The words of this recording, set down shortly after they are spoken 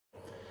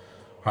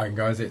Hi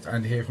guys, it's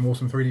Andy here from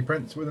Awesome 3D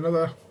Prints with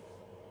another,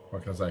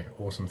 what can I say,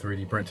 awesome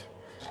 3D print.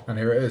 And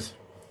here it is.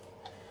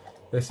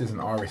 This is an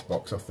iris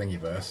box off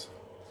Thingiverse,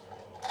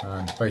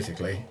 and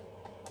basically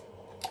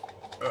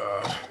you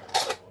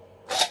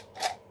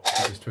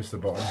just twist the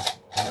bottom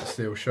and it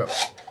seals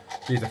shut.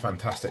 These are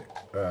fantastic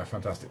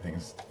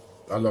things.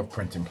 I love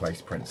printing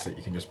place prints that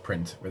you can just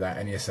print without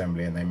any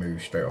assembly and they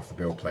move straight off the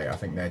build plate. I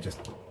think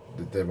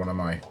they're one of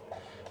my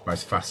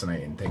most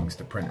fascinating things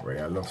to print,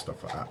 really. I love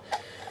stuff like that.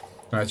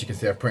 Now, as you can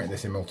see, I've printed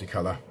this in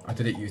multicolour. I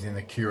did it using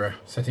the Cura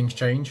settings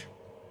change.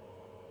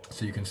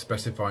 So you can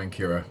specify in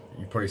Cura,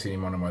 you've probably seen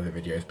in one of my other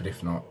videos, but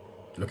if not,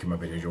 look in my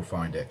videos, you'll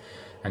find it.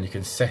 And you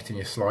can set in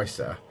your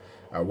slicer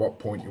at what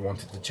point you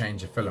want it to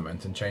change the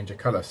filament and change the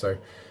colour. So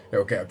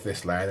it'll get up to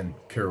this layer, then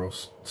Cura will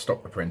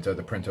stop the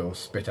printer will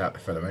spit out the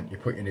filament, you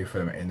put your new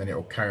filament in, then it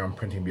will carry on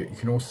printing. You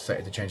can also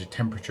set it to change the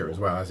temperature as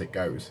well as it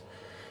goes.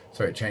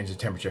 So it changes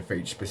the temperature for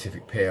each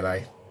specific PLA.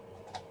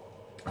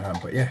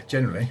 But yeah,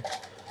 generally,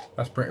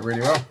 that's printed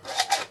really well.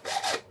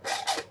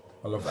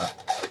 I love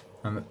that.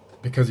 And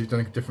because you've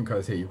done different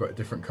colours here, you've got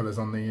different colours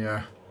on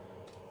the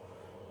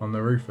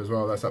roof as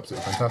well. That's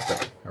absolutely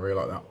fantastic. I really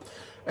like that.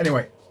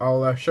 Anyway,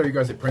 I'll show you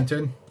guys it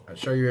printing. I'll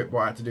show you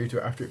what I had to do to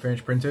it after it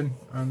finished printing,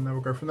 and then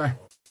we'll go from there.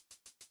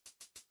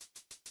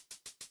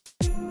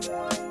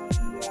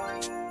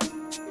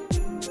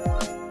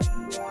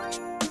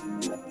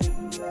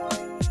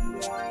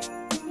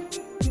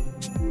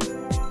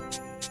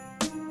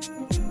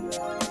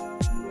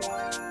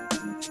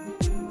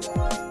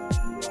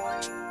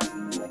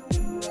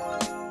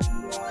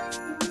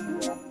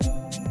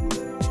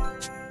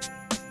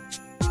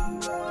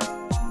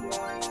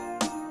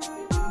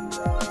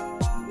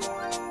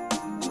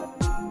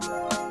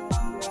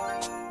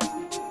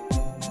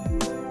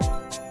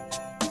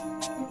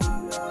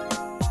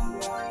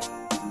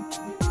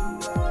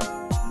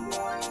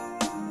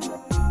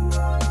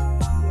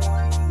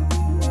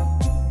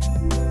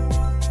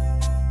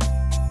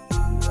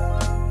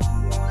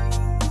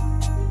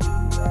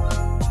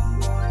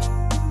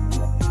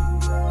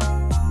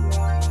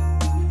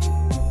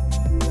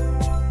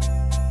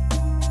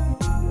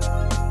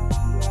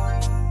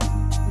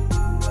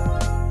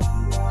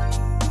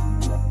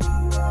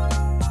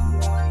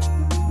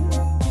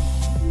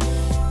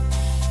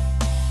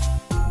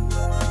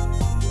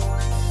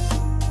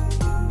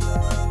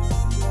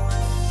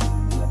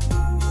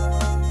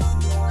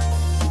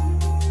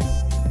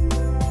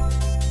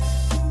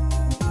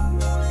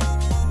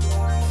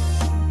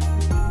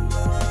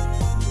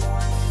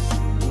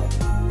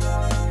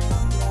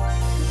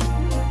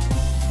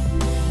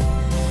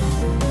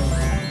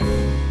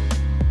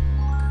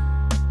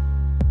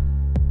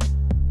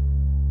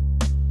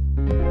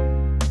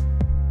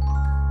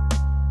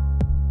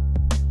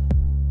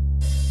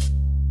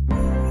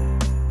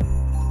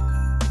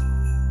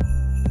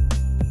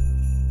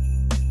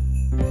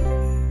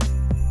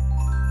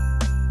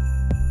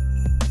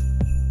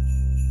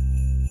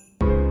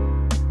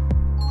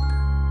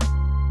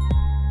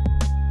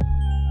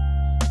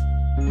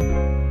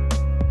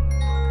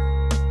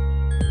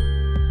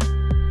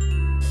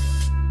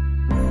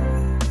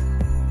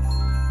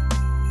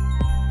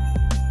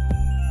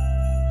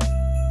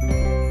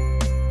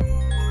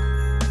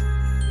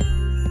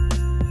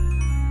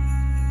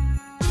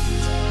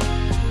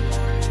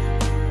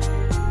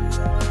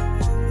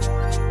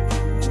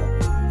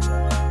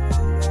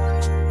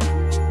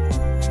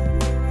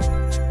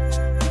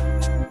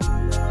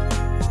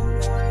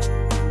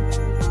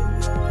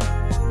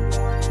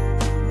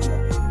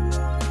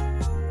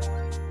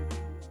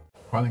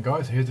 Right then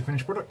guys, here's the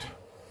finished product.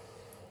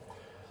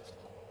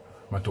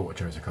 My daughter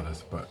chose the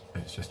colours, but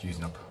it's just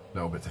using up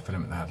little bits of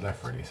filament they had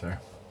left really, so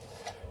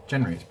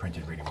generally it's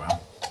printed really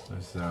well.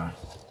 There's a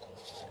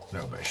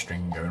little bit of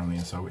string going on the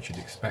inside, which you'd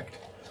expect,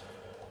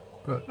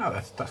 but no,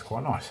 that's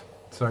quite nice.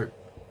 So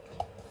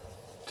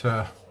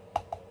to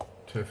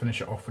finish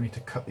it off, we need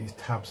to cut these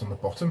tabs on the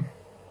bottom.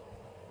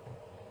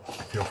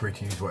 Feel free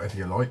to use whatever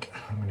you like.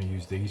 I'm going to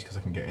use these because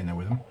I can get in there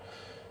with them.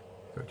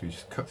 Got to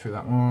just cut through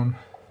that one.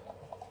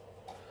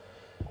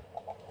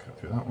 Cut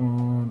through that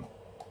one,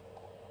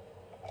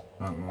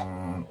 that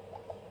one,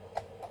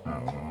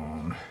 that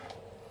one.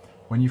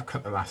 When you've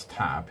cut the last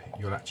tab,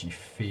 you'll actually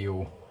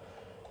feel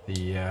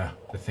the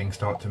thing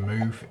start to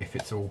move. If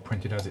it's all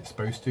printed as it's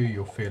supposed to,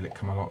 you'll feel it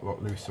come a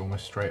lot looser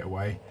almost straight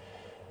away.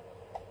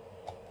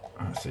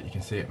 That's it. You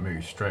can see it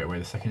move straight away.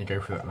 The second you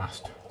go for that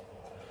last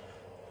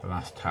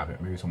tab, it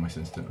moves almost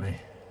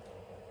instantly.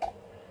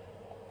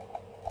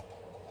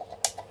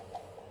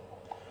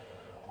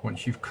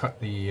 Once you've cut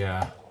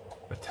the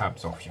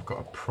tabs off, you've got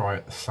to pry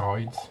at the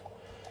sides.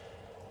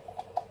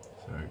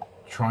 So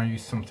try and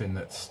use something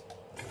that's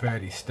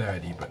fairly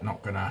sturdy but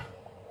not gonna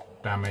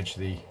damage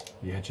the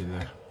edge of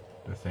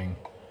the thing.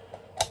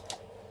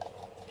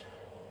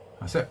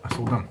 That's it, that's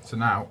all done. So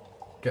now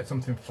get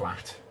something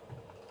flat,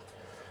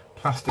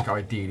 plastic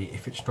ideally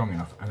if it's strong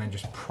enough, and then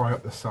just pry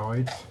up the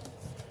sides.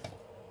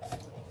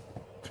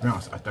 To be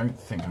honest, I don't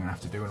think I'm gonna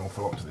have to do an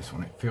awful lot to this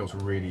one. It feels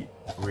really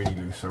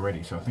loose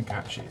already, so I think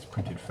actually it's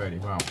printed fairly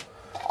well.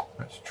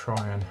 Let's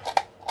try and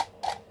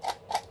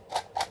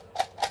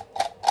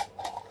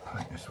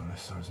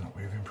side's not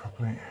moving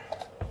properly.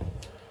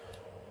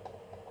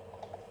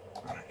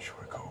 Make sure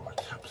we got all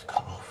the tabs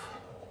cut off.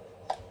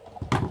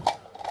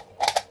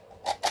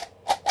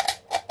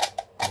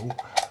 Oh.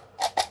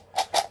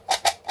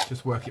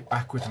 Just work it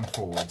backwards and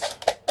forwards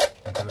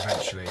until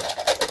eventually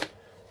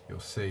you'll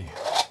see.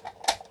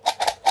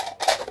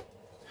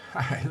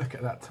 Hey, look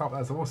at that top,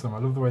 that's awesome. I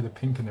love the way the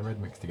pink and the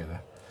red mix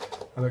together.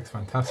 That looks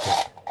fantastic.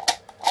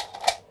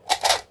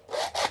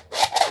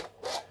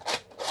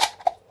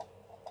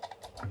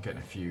 I'm getting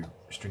a few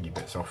stringy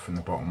bits off from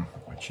the bottom,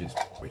 which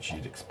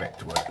you'd expect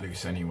to work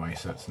loose anyway,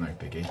 so that's no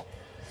biggie.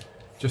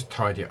 Just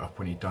tidy it up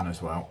when you're done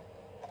as well.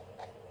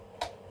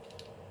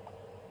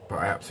 But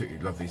I absolutely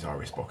love these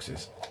Iris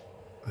boxes.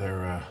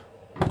 They're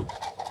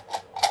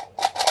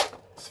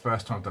it's the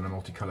first time I've done a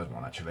multicoloured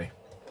one actually.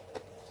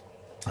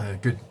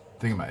 Good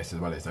thing about this as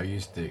well is I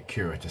used the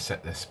Cura to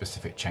set the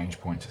specific change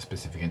points at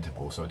specific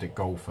intervals. So I did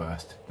gold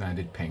first, then I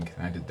did pink,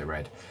 then I did the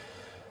red.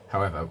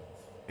 However,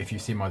 if you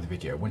see my other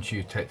video, once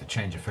you take the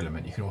change of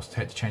filament, you can also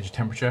take the change of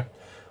temperature.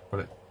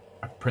 Well,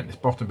 I print this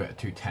bottom bit at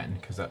 210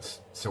 because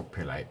that's silk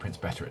PLA. It prints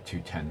better at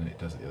 210 than it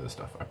does at the other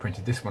stuff. I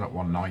printed this one at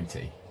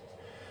 190.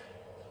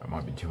 It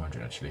might be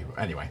 200 actually, but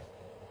anyway.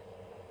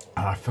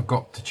 And I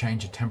forgot to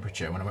change the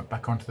temperature when I went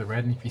back onto the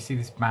red. And if you see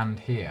this band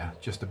here,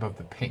 just above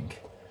the pink,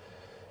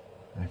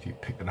 I don't know if you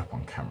picked it up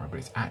on camera, but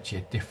it's actually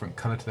a different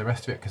colour to the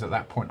rest of it, because at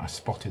that point I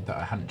spotted that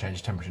I hadn't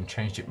changed the temperature and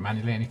changed it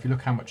manually. And if you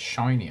look how much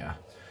shinier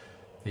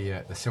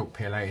the silk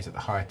PLA is at the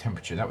higher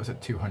temperature, that was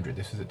at 200,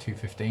 this was at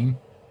 215,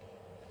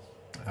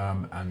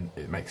 and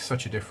it makes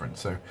such a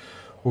difference. So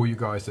all you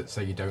guys that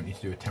say you don't need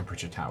to do a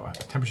temperature tower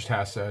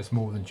serves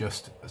more than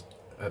just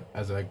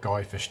as a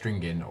guide for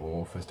stringing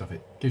or for stuff.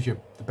 It gives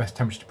you the best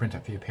temperature to print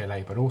at for your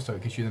PLA, but also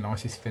it gives you the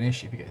nicest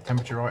finish if you get the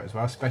temperature right as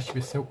well, especially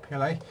with silk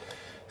PLA.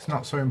 It's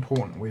not so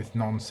important with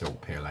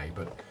non-silk PLA,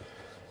 but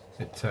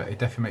it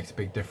definitely makes a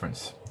big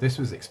difference. This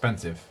was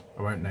expensive,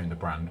 I won't name the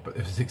brand, but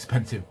this was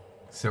expensive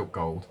silk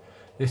gold.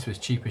 This was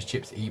cheap as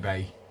chips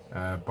eBay,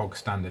 bog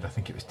standard. I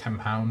think it was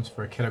 £10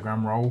 for a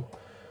kilogram roll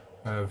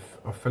of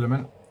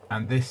filament.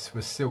 And this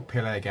was silk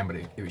PLA again, but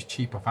it was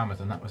cheap off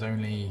Amazon. That was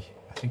only,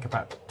 I think,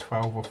 about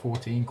 12 or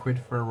 14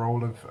 quid for a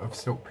roll of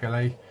silk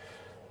PLA,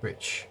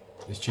 which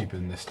is cheaper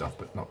than this stuff,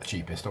 but not the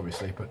cheapest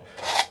obviously. But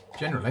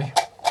generally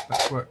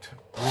that's worked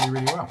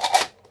really well.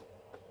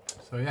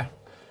 So yeah,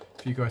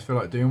 if you guys feel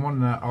like doing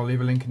one, I'll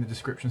leave a link in the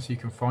description so you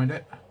can find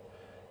it.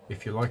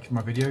 If you liked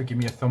my video, give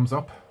me a thumbs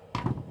up,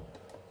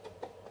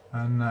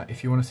 and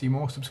if you want to see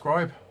more,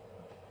 subscribe,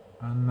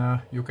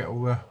 and you'll get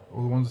all the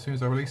ones as soon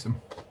as I release them.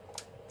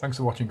 Thanks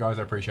for watching guys,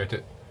 I appreciate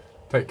it.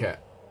 Take care.